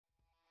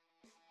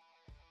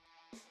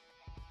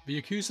The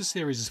Yakuza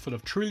series is full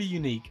of truly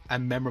unique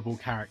and memorable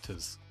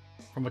characters,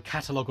 from a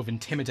catalogue of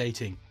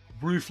intimidating,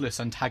 ruthless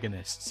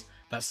antagonists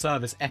that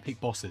serve as epic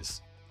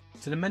bosses,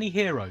 to the many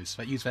heroes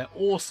that use their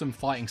awesome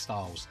fighting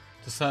styles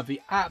to serve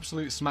the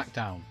absolute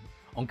smackdown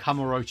on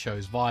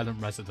Kamurocho's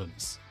violent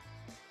residents.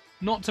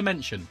 Not to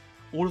mention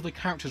all of the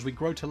characters we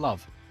grow to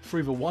love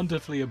through the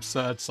wonderfully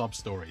absurd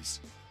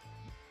sub-stories.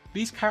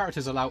 These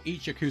characters allow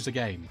each Yakuza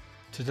game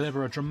to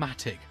deliver a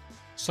dramatic,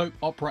 soap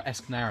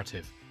opera-esque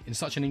narrative in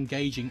such an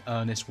engaging,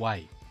 earnest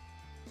way,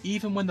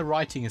 even when the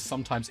writing is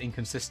sometimes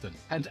inconsistent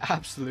and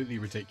absolutely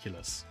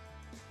ridiculous.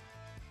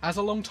 As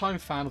a long-time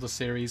fan of the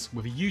series,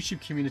 with a YouTube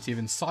community of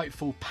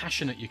insightful,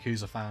 passionate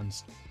Yakuza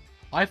fans,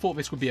 I thought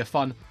this would be a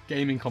fun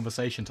gaming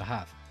conversation to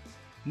have.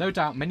 No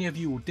doubt many of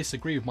you will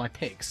disagree with my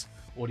picks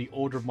or the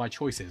order of my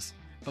choices,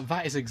 but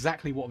that is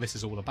exactly what this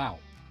is all about.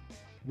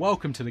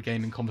 Welcome to the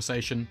gaming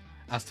conversation,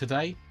 as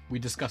today we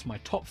discuss my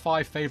top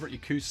 5 favourite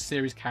Yakuza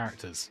series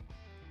characters.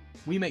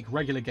 We make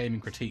regular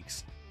gaming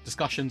critiques,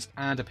 discussions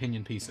and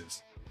opinion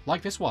pieces,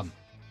 like this one.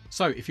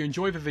 So if you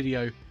enjoy the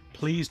video,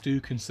 please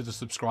do consider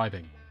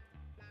subscribing.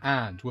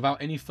 And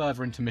without any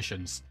further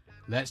intermissions,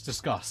 let's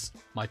discuss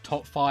my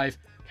top 5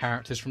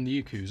 characters from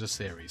the Yakuza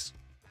series.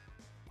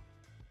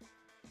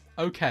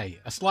 Okay,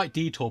 a slight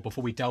detour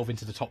before we delve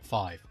into the top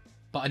 5,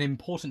 but an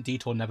important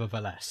detour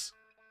nevertheless.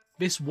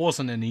 This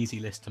wasn't an easy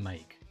list to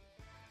make.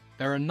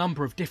 There are a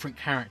number of different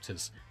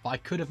characters that I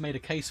could have made a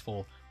case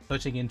for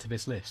putting into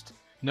this list.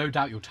 No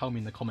doubt you'll tell me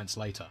in the comments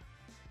later.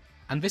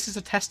 And this is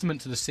a testament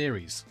to the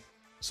series.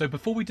 So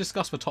before we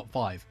discuss the top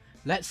 5,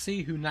 let's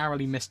see who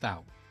narrowly missed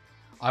out.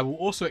 I will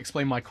also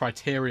explain my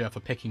criteria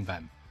for picking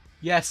them.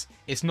 Yes,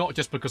 it's not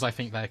just because I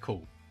think they're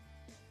cool.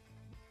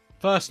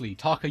 Firstly,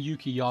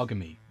 Takayuki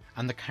Yagami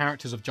and the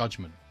characters of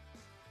Judgment.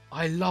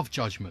 I love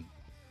Judgment.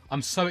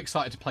 I'm so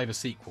excited to play the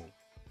sequel.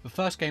 The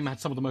first game had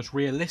some of the most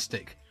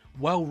realistic,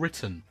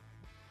 well-written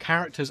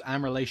characters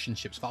and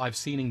relationships that I've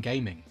seen in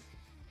gaming.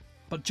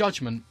 But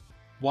Judgment,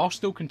 while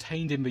still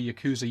contained in the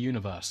Yakuza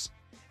universe,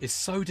 is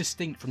so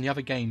distinct from the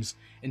other games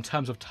in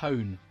terms of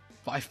tone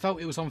that I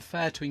felt it was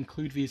unfair to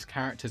include these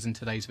characters in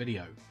today's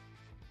video.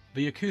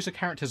 The Yakuza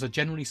characters are,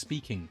 generally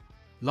speaking,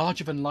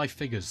 larger than life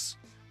figures,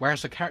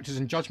 whereas the characters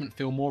in Judgment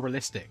feel more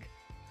realistic,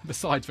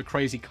 besides the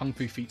crazy kung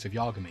fu feats of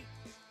Yagami.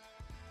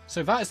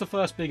 So that is the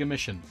first big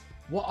omission.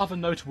 What other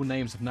notable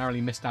names have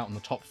narrowly missed out on the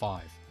top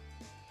 5?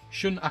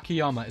 Shun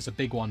Akiyama is a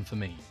big one for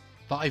me,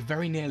 that I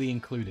very nearly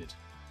included.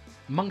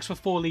 Amongst the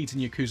 4 leads in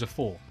Yakuza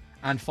 4,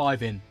 and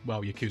 5 in,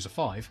 well, Yakuza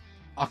 5,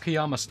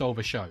 Akiyama stole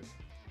the show.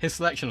 His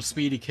selection of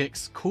speedy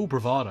kicks, cool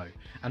bravado,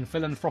 and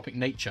philanthropic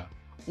nature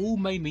all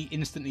made me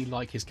instantly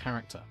like his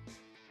character.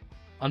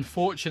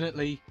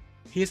 Unfortunately,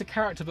 he is a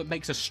character that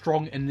makes a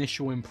strong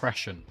initial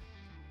impression,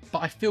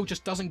 but I feel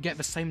just doesn't get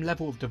the same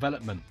level of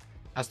development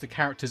as the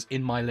characters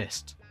in my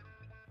list.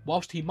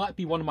 Whilst he might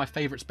be one of my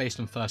favourites based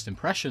on first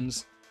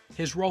impressions,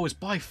 his role is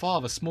by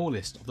far the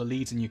smallest of the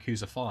leads in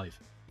Yakuza 5,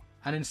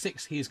 and in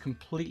 6 he is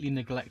completely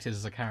neglected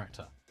as a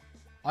character.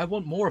 I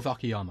want more of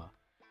Akiyama,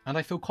 and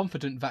I feel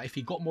confident that if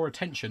he got more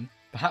attention,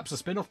 perhaps a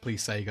spin-off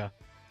please Sega,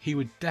 he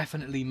would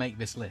definitely make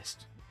this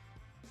list.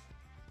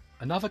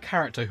 Another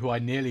character who I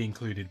nearly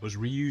included was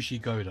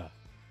Ryuji Goda.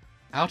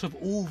 Out of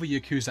all the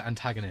Yakuza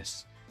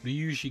antagonists,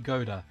 Ryuji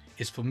Goda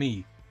is for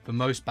me the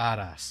most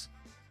badass.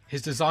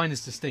 His design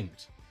is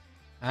distinct,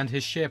 and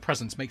his sheer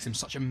presence makes him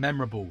such a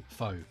memorable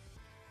foe.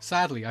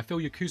 Sadly, I feel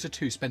Yakuza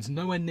 2 spends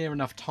nowhere near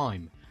enough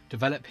time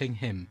developing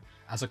him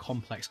as a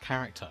complex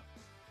character.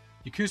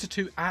 Yakuza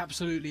 2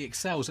 absolutely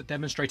excels at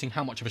demonstrating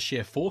how much of a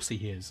sheer force he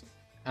is,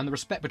 and the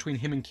respect between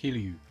him and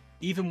Kiryu,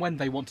 even when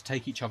they want to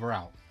take each other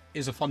out,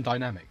 is a fun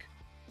dynamic.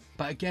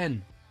 But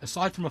again,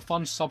 aside from a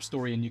fun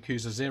sub-story in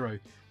Yakuza 0,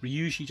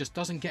 Ryuji just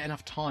doesn't get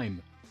enough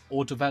time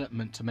or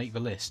development to make the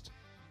list.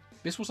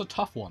 This was a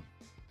tough one,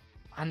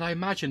 and I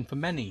imagine for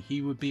many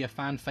he would be a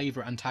fan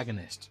favourite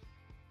antagonist.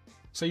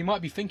 So you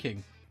might be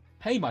thinking,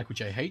 hey Michael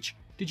JH,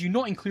 did you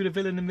not include a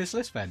villain in this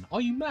list then?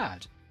 Are you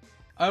mad?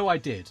 Oh, I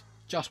did.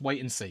 Just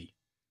wait and see.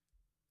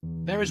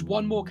 There is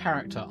one more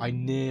character I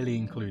nearly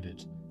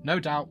included. No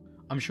doubt,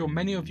 I'm sure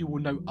many of you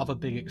will know other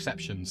big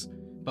exceptions,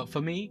 but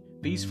for me,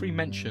 these 3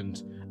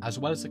 mentioned, as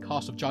well as the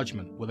cast of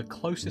Judgment, were the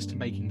closest to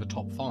making the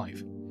top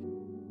 5.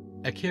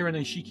 Akira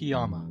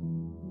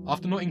Nishikiyama.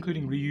 After not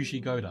including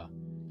Ryuji Goda,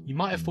 you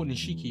might have thought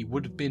Nishiki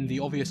would have been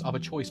the obvious other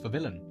choice for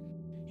villain.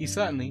 He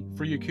certainly,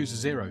 through Yakuza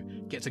 0,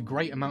 gets a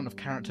great amount of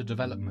character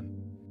development.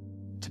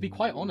 To be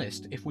quite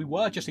honest, if we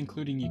were just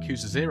including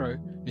Yakuza 0,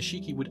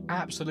 Nishiki would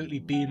absolutely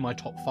be in my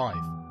top 5,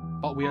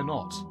 but we are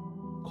not.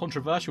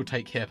 Controversial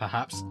take here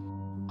perhaps,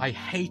 I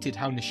hated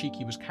how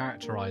Nishiki was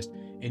characterised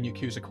in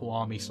Yakuza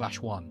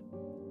Kiwami/1.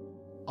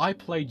 I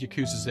played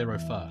Yakuza 0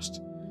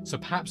 first, so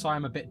perhaps I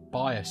am a bit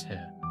biased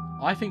here.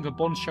 I think the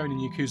bond shown in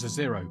Yakuza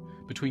 0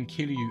 between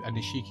Kiryu and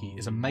Nishiki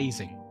is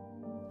amazing.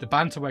 The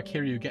banter where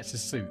Kiryu gets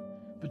his suit,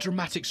 the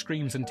dramatic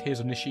screams and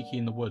tears of Nishiki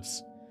in the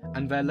woods,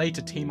 and their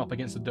later team up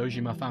against the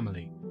Dojima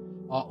family,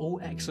 are all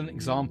excellent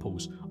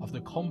examples of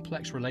the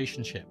complex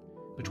relationship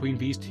between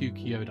these 2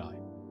 Kyodai.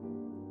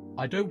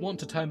 I don't want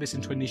to turn this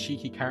into a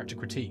Nishiki character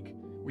critique,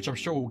 which I'm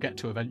sure we'll get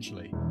to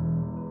eventually,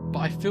 but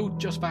I feel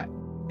just that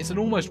it's an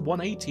almost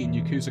 180 in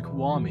Yakuza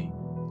Kiwami,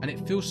 and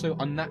it feels so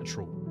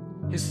unnatural.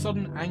 His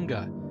sudden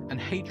anger and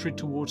hatred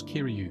towards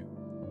Kiryu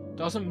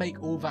doesn't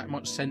make all that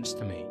much sense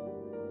to me.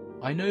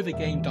 I know the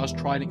game does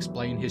try and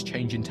explain his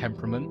change in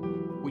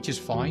temperament, which is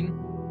fine,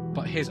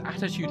 but his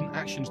attitude and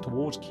actions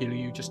towards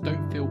Kiryu just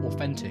don't feel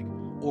authentic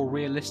or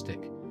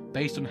realistic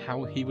based on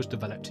how he was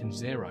developed in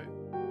Zero.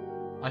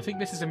 I think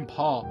this is in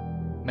part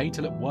made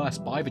to look worse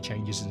by the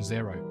changes in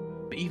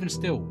Zero, but even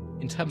still,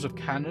 in terms of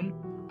canon,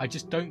 I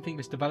just don't think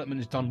this development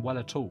is done well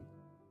at all.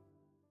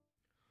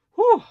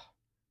 Whew!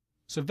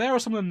 So there are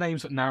some of the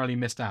names that narrowly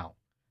missed out.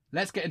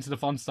 Let's get into the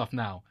fun stuff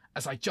now,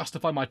 as I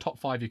justify my top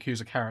 5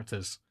 Yakuza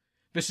characters.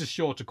 This is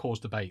sure to cause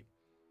debate.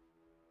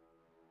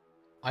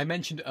 I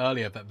mentioned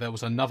earlier that there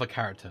was another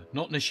character,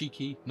 not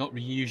Nishiki, not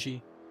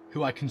Ryuji,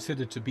 who I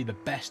considered to be the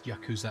best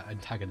Yakuza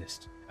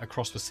antagonist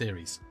across the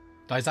series.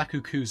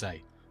 Daisaku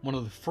Kuze, one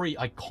of the 3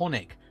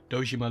 iconic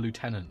Dojima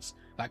lieutenants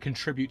that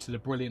contribute to the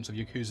brilliance of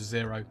Yakuza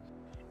 0,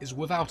 is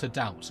without a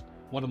doubt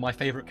one of my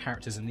favourite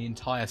characters in the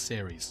entire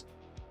series.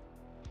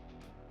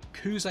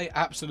 Kuze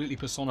absolutely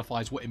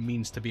personifies what it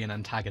means to be an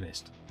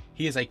antagonist.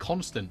 He is a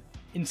constant,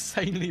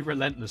 insanely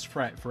relentless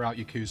threat throughout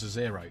Yakuza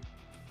 0.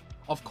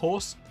 Of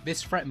course,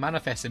 this threat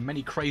manifests in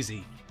many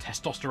crazy,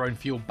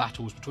 testosterone-fueled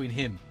battles between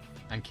him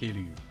and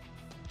Kiryu.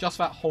 Just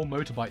that whole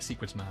motorbike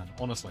sequence, man,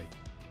 honestly.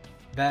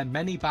 Their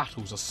many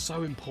battles are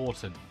so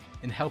important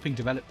in helping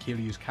develop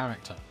Kiryu's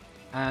character,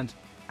 and,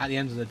 at the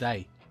end of the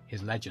day,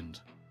 his legend.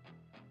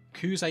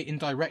 Kuze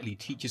indirectly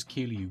teaches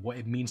Kiryu what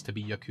it means to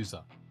be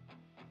Yakuza.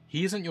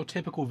 He isn't your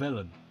typical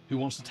villain who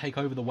wants to take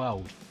over the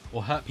world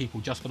or hurt people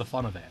just for the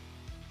fun of it.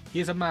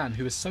 He is a man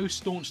who is so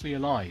staunchly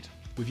allied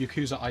with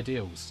Yakuza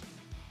ideals,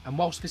 and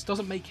whilst this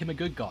doesn't make him a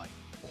good guy,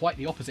 quite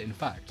the opposite in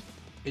fact,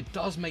 it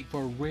does make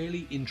for a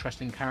really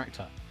interesting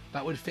character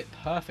that would fit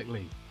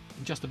perfectly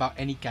in just about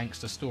any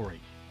gangster story.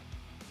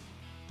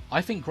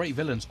 I think great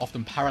villains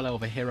often parallel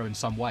the hero in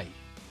some way,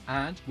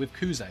 and with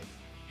Kuze,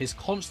 his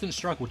constant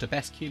struggle to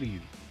best Kiryu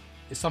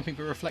is something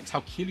that reflects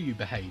how Kiryu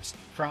behaves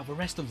throughout the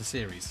rest of the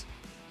series.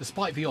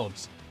 Despite the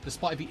odds,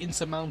 despite the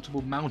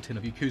insurmountable mountain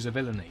of Yakuza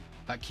villainy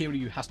that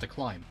Kiryu has to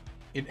climb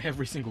in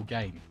every single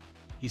game,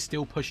 he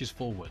still pushes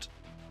forward.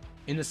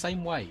 In the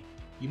same way,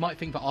 you might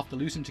think that after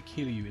losing to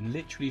Kiryu in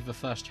literally the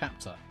first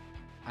chapter,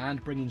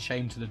 and bringing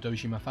shame to the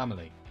Dojima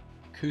family,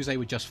 Kuze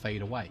would just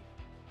fade away.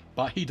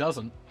 But he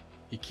doesn't.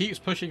 He keeps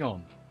pushing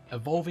on,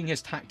 evolving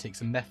his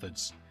tactics and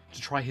methods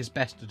to try his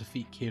best to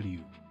defeat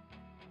Kiryu.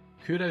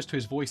 Kudos to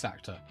his voice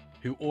actor,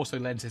 who also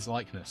lends his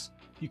likeness.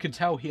 You can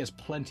tell he has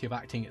plenty of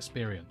acting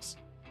experience.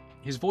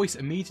 His voice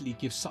immediately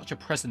gives such a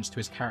presence to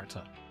his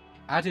character.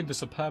 Add in the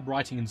superb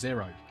writing in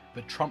Zero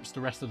that trumps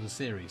the rest of the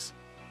series,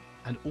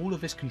 and all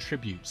of this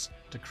contributes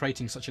to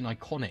creating such an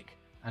iconic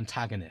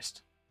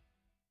antagonist.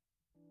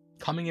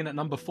 Coming in at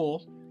number 4,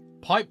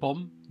 Pipe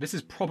Bomb. This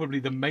is probably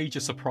the major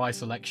surprise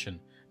selection,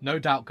 no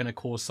doubt going to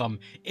cause some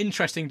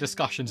interesting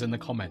discussions in the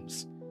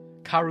comments.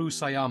 Karou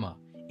Sayama,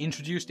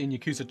 introduced in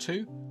Yakuza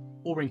 2,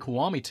 or in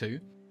Kiwami 2,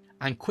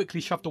 and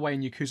quickly shoved away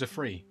in Yakuza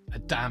 3, a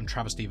damn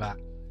travesty that,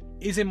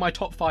 is in my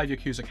top 5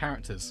 Yakuza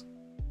characters.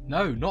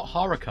 No, not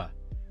Haruka.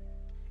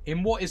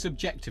 In what is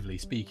objectively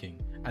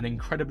speaking an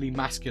incredibly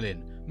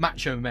masculine,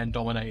 macho men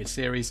dominated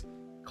series,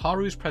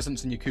 Karu's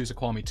presence in Yakuza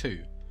Kiwami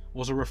 2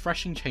 was a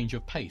refreshing change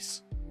of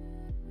pace.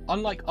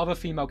 Unlike other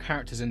female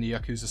characters in the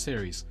Yakuza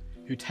series,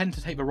 who tend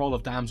to take the role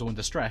of damsel in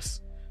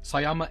distress,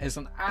 Sayama is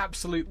an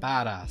absolute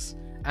badass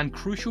and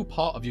crucial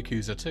part of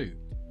Yakuza 2.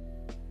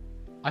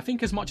 I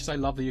think as much as I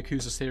love the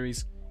Yakuza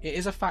series, it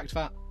is a fact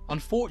that,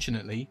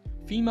 unfortunately,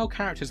 female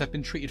characters have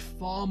been treated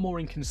far more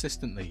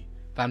inconsistently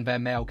than their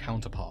male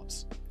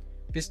counterparts.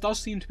 This does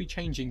seem to be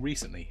changing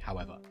recently,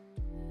 however.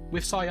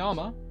 With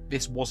Sayama,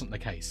 this wasn't the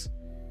case.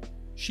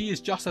 She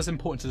is just as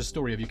important to the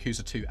story of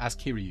Yakuza 2 as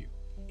Kiryu,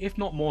 if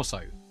not more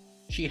so.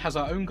 She has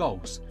her own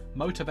goals,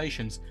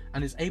 motivations,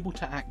 and is able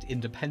to act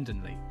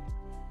independently.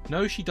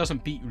 No, she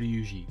doesn't beat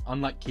Ryuji,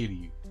 unlike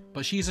Kiryu,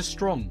 but she is a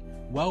strong,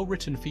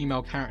 well-written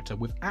female character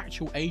with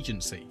actual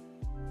agency.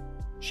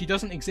 She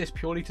doesn't exist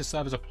purely to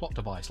serve as a plot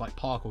device like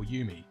Park or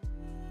Yumi.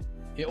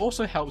 It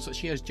also helps that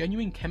she has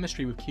genuine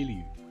chemistry with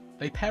Kiryu.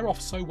 They pair off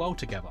so well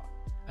together,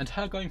 and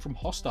her going from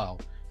hostile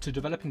to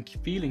developing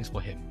feelings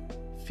for him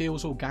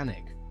feels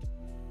organic.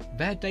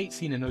 Their date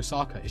scene in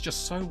Osaka is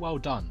just so well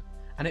done,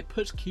 and it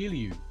puts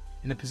Kiryu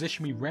in a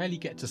position we rarely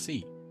get to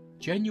see,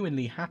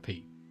 genuinely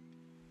happy.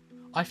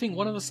 I think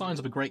one of the signs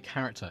of a great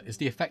character is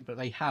the effect that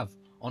they have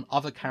on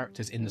other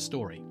characters in the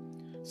story.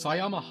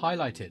 Sayama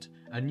highlighted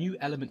a new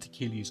element to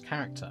Kiryu's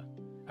character,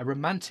 a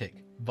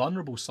romantic,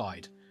 vulnerable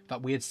side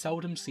that we had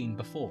seldom seen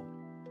before.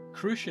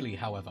 Crucially,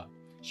 however,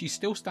 she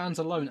still stands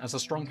alone as a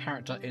strong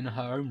character in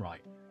her own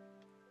right.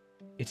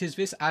 It is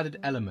this added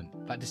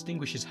element that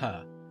distinguishes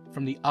her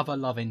from the other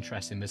love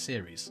interests in the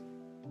series.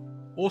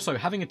 Also,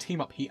 having a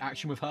team-up heat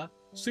action with her,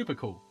 super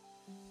cool.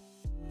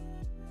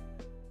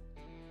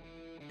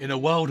 In a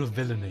world of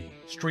villainy,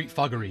 street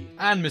thuggery,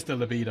 and Mr.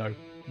 Libido,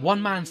 one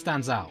man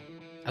stands out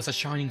as a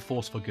shining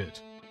force for good.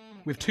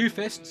 With 2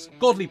 fists,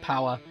 godly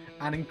power,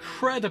 and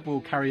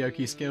incredible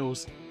karaoke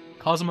skills,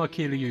 Kazuma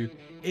Kiryu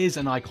is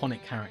an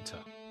iconic character.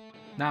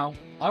 Now,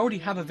 I already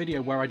have a video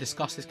where I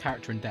discuss his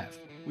character in depth,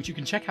 which you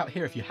can check out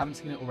here if you haven't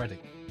seen it already.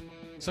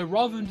 So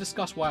rather than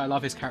discuss why I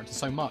love his character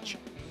so much,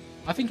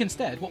 I think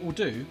instead what we'll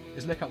do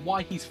is look at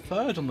why he's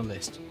 3rd on the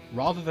list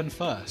rather than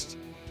 1st.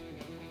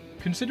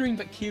 Considering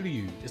that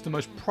Kiryu is the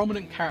most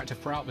prominent character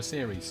throughout the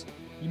series,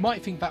 you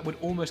might think that would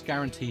almost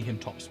guarantee him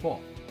top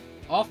spot.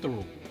 After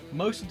all,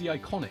 most of the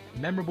iconic,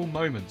 memorable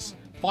moments,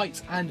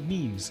 fights and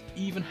memes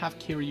even have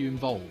Kiryu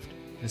involved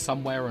in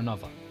some way or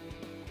another.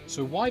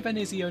 So why then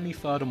is he only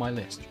 3rd on my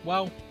list?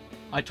 Well,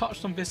 I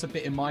touched on this a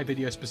bit in my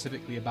video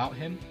specifically about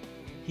him.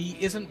 He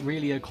isn't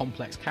really a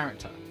complex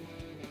character.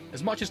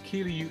 As much as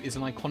Kiryu is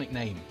an iconic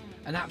name,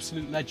 an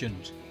absolute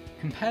legend,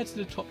 compared to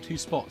the top 2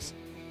 spots,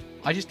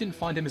 I just didn't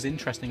find him as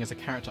interesting as a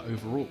character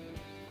overall.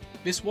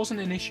 This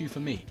wasn't an issue for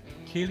me.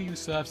 Kiryu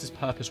serves his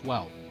purpose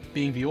well,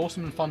 being the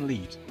awesome and fun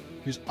lead,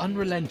 whose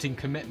unrelenting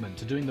commitment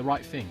to doing the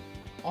right thing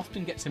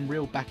often gets him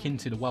reeled back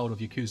into the world of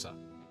Yakuza.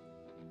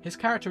 His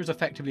character is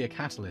effectively a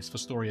catalyst for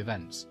story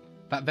events,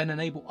 that then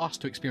enable us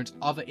to experience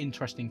other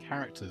interesting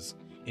characters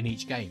in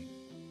each game.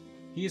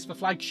 He is the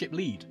flagship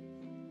lead,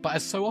 but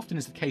as so often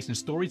is the case in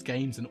stories,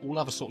 games and all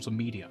other sorts of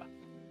media,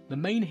 the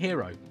main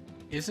hero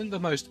isn't the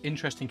most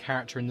interesting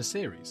character in the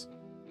series.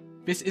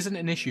 This isn't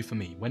an issue for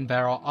me when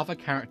there are other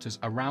characters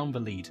around the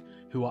lead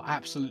who are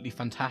absolutely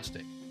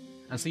fantastic,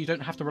 and so you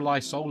don't have to rely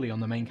solely on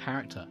the main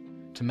character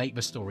to make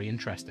the story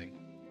interesting.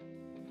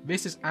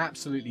 This is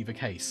absolutely the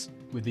case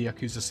with the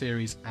Yakuza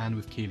series and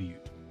with Kiryu.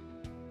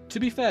 To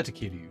be fair to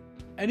Kiryu,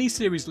 any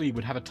series lead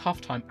would have a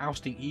tough time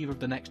ousting either of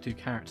the next 2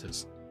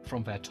 characters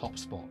from their top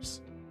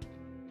spots.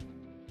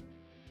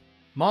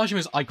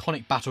 Majima's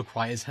iconic battle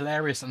cry is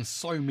hilarious and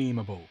so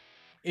memeable.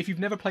 If you've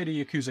never played a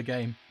Yakuza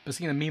game but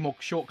seen a meme or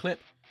short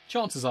clip,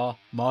 chances are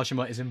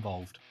Majima is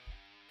involved.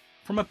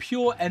 From a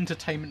pure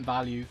entertainment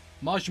value,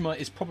 Majima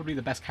is probably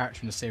the best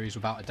character in the series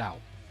without a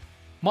doubt.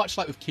 Much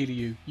like with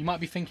Kiryu, you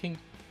might be thinking,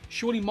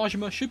 surely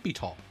Majima should be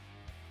top.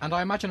 And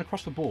I imagine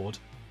across the board,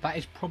 that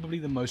is probably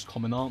the most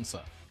common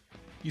answer.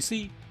 You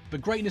see, the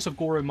greatness of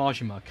Goro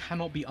Majima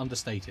cannot be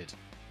understated.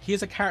 He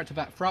is a character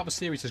that throughout the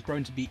series has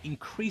grown to be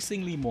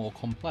increasingly more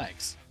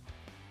complex.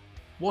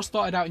 What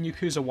started out in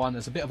Yakuza 1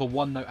 as a bit of a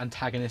one-note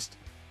antagonist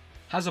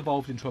has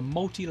evolved into a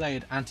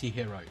multi-layered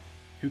anti-hero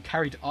who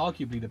carried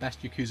arguably the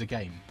best Yakuza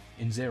game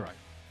in 0.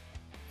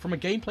 From a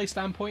gameplay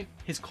standpoint,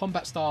 his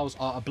combat styles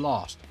are a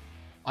blast.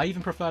 I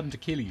even prefer them to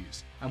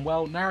Kiryu's, and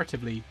well,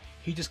 narratively,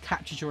 he just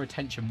captures your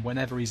attention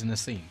whenever he's in the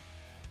scene.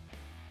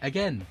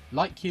 Again,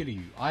 like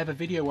Kiryu, I have a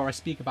video where I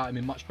speak about him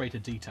in much greater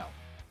detail.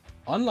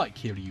 Unlike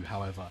Kiryu,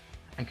 however,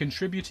 and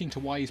contributing to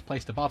why he's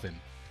placed above him,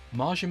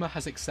 Majima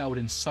has excelled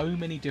in so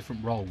many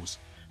different roles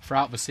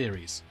throughout the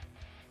series.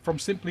 From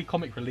simply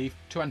comic relief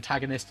to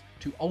antagonist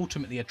to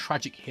ultimately a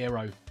tragic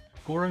hero,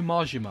 Goro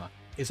Majima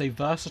is a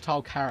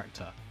versatile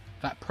character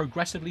that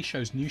progressively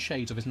shows new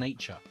shades of his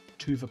nature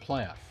to the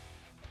player.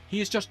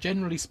 He is just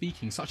generally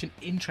speaking such an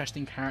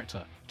interesting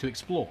character to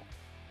explore.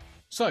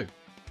 So,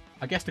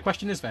 I guess the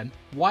question is then,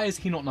 why is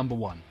he not number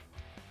 1?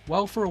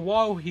 Well, for a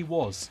while he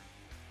was,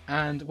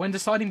 and when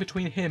deciding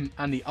between him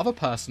and the other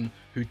person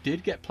who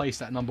did get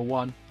placed at number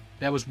 1,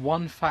 there was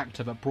one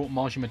factor that brought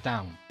Majima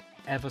down,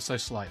 ever so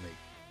slightly.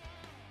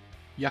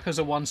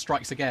 Yakuza 1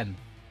 strikes again.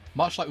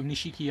 Much like with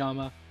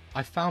Nishiki,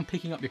 I found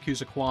picking up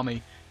Yakuza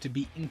Kiwami to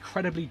be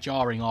incredibly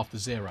jarring after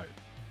 0.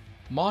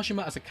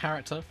 Majima as a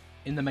character,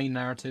 in the main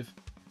narrative,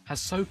 has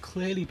so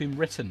clearly been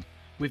written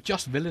with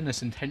just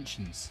villainous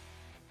intentions.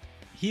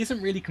 He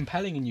isn't really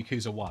compelling in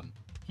Yakuza 1,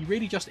 he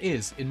really just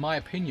is, in my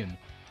opinion,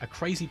 a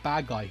crazy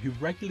bad guy who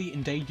regularly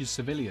endangers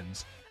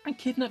civilians and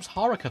kidnaps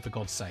Haruka for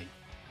God's sake.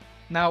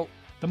 Now,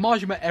 the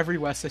Majima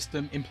Everywhere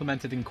system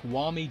implemented in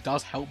Kiwami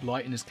does help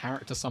lighten his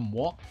character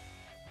somewhat,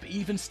 but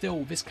even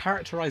still, this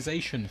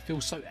characterization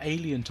feels so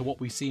alien to what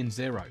we see in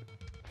 0.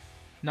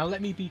 Now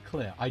let me be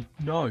clear, I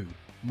know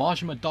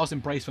Majima does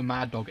embrace the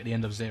Mad Dog at the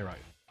end of 0,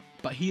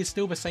 but he is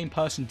still the same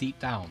person deep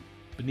down,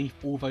 beneath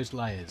all those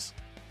layers.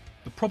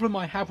 The problem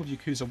I have with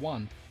Yakuza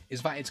 1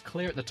 is that it's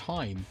clear at the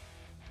time,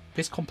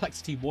 this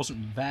complexity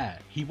wasn't there.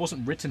 He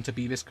wasn't written to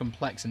be this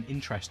complex and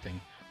interesting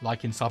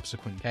like in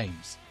subsequent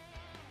games.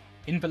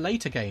 In the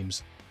later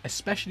games,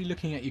 especially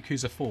looking at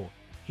Yakuza 4,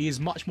 he is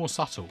much more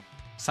subtle,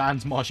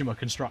 sans Majima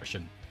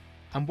construction,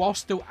 and while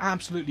still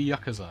absolutely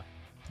Yakuza,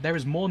 there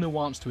is more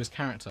nuance to his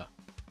character.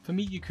 For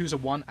me, Yakuza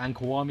 1 and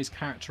Kiwami's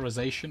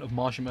characterization of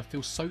Majima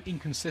feels so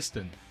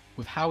inconsistent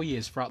with how he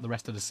is throughout the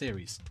rest of the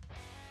series,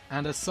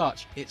 and as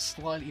such, it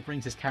slightly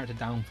brings his character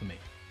down for me.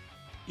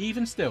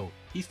 Even still,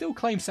 he still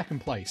claims second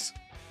place,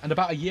 and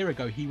about a year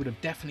ago he would have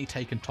definitely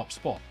taken top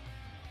spot.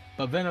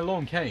 But then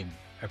along came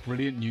a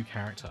brilliant new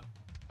character.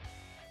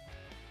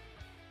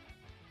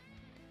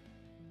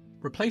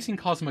 Replacing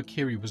Kazuma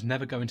Kiryu was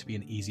never going to be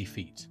an easy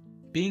feat.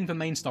 Being the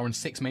main star in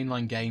 6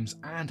 mainline games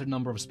and a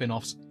number of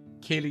spin-offs,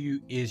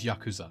 Kiryu is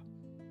Yakuza.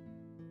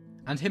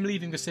 And him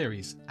leaving the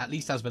series, at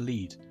least as the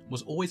lead,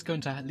 was always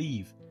going to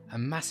leave a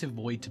massive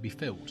void to be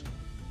filled.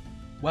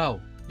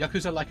 Well,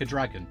 Yakuza Like a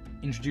Dragon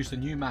introduced a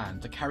new man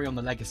to carry on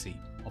the legacy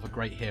of a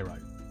great hero.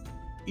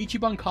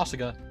 Ichiban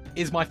Kasuga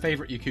is my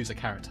favourite Yakuza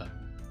character.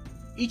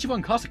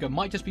 Ichiban Kasuga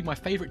might just be my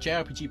favourite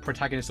JRPG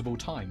protagonist of all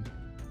time.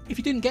 If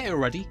you didn't get it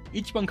already,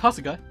 Ichiban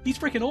Kasuga, he's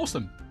freaking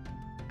awesome!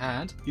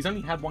 And he's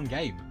only had one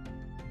game.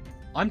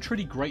 I'm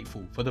truly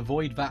grateful for the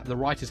void that the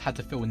writers had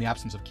to fill in the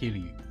absence of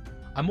Kiryu.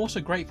 I'm also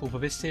grateful for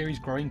this series'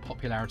 growing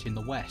popularity in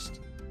the West.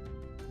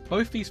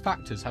 Both these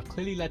factors have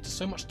clearly led to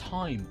so much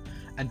time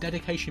and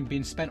dedication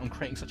being spent on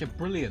creating such a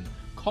brilliant,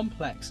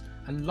 complex,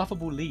 and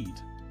lovable lead.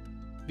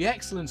 The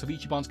excellence of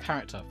Ichiban's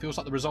character feels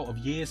like the result of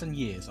years and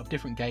years of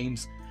different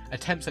games,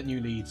 attempts at new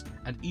leads,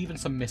 and even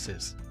some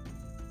misses.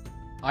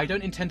 I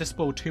don't intend to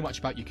spoil too much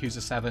about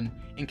Yakuza 7,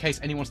 in case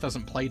anyone still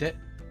hasn't played it,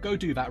 go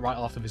do that right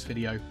after this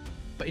video,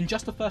 but in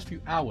just the first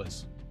few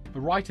hours, the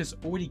writers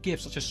already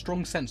give such a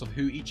strong sense of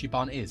who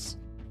Ichiban is,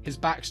 his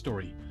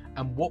backstory,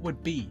 and what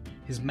would be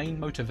his main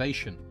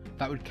motivation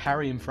that would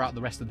carry him throughout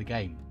the rest of the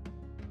game.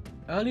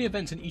 Early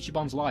events in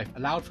Ichiban's life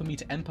allowed for me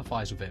to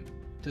empathise with him,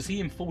 to see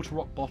him fall to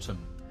rock bottom,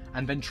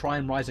 and then try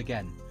and rise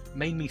again,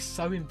 made me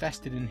so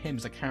invested in him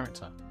as a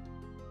character.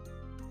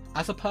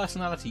 As a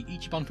personality,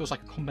 Ichiban feels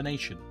like a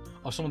combination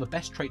of some of the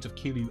best traits of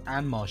Kiryu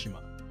and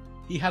Majima.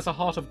 He has a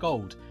heart of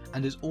gold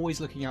and is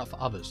always looking out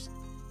for others,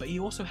 but he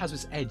also has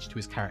this edge to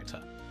his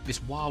character,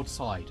 this wild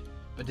side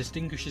that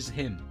distinguishes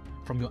him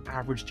from your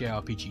average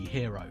JRPG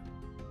hero.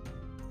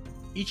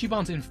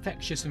 Ichiban's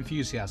infectious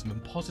enthusiasm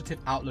and positive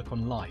outlook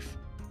on life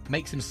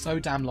makes him so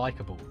damn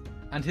likeable,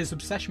 and his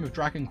obsession with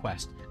Dragon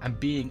Quest and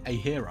being a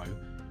hero,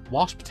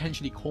 whilst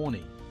potentially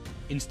corny,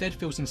 instead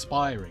feels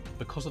inspiring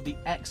because of the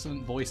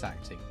excellent voice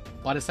acting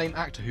by the same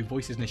actor who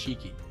voices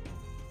Nishiki.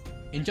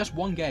 In just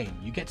one game,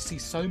 you get to see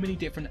so many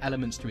different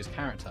elements to his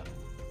character,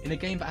 in a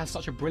game that has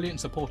such a brilliant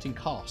supporting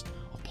cast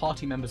of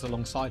party members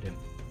alongside him.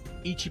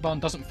 Ichiban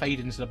doesn't fade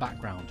into the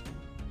background.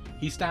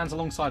 He stands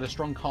alongside a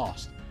strong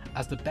cast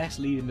as the best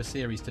lead in the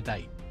series to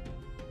date.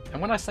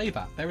 And when I say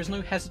that, there is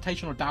no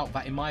hesitation or doubt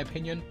that, in my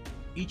opinion,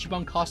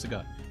 Ichiban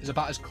Kasuga is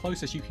about as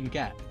close as you can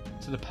get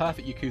to the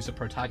perfect Yakuza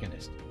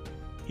protagonist.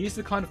 He is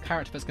the kind of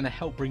character that's going to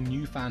help bring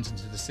new fans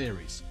into the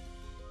series.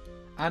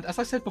 And as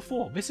I said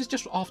before, this is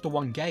just after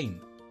one game.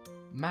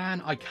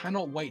 Man, I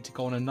cannot wait to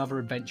go on another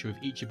adventure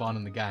with Ichiban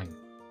and the gang.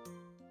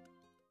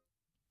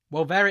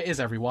 Well, there it is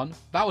everyone,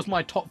 that was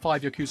my top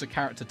 5 Yakuza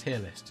character tier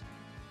list.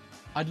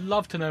 I'd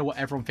love to know what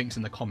everyone thinks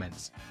in the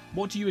comments.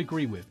 What do you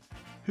agree with?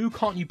 Who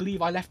can't you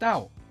believe I left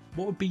out?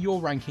 What would be your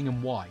ranking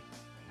and why?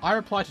 I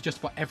reply to just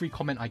about every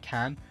comment I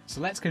can,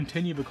 so let's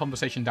continue the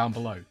conversation down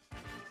below.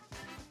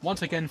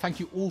 Once again, thank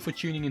you all for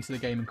tuning into the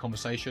gaming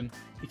conversation.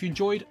 If you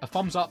enjoyed, a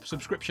thumbs up,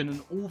 subscription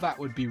and all that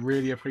would be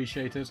really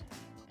appreciated.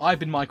 I've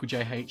been Michael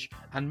JH,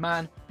 and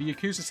man, the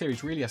Yakuza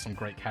series really has some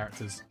great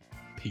characters.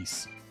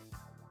 Peace.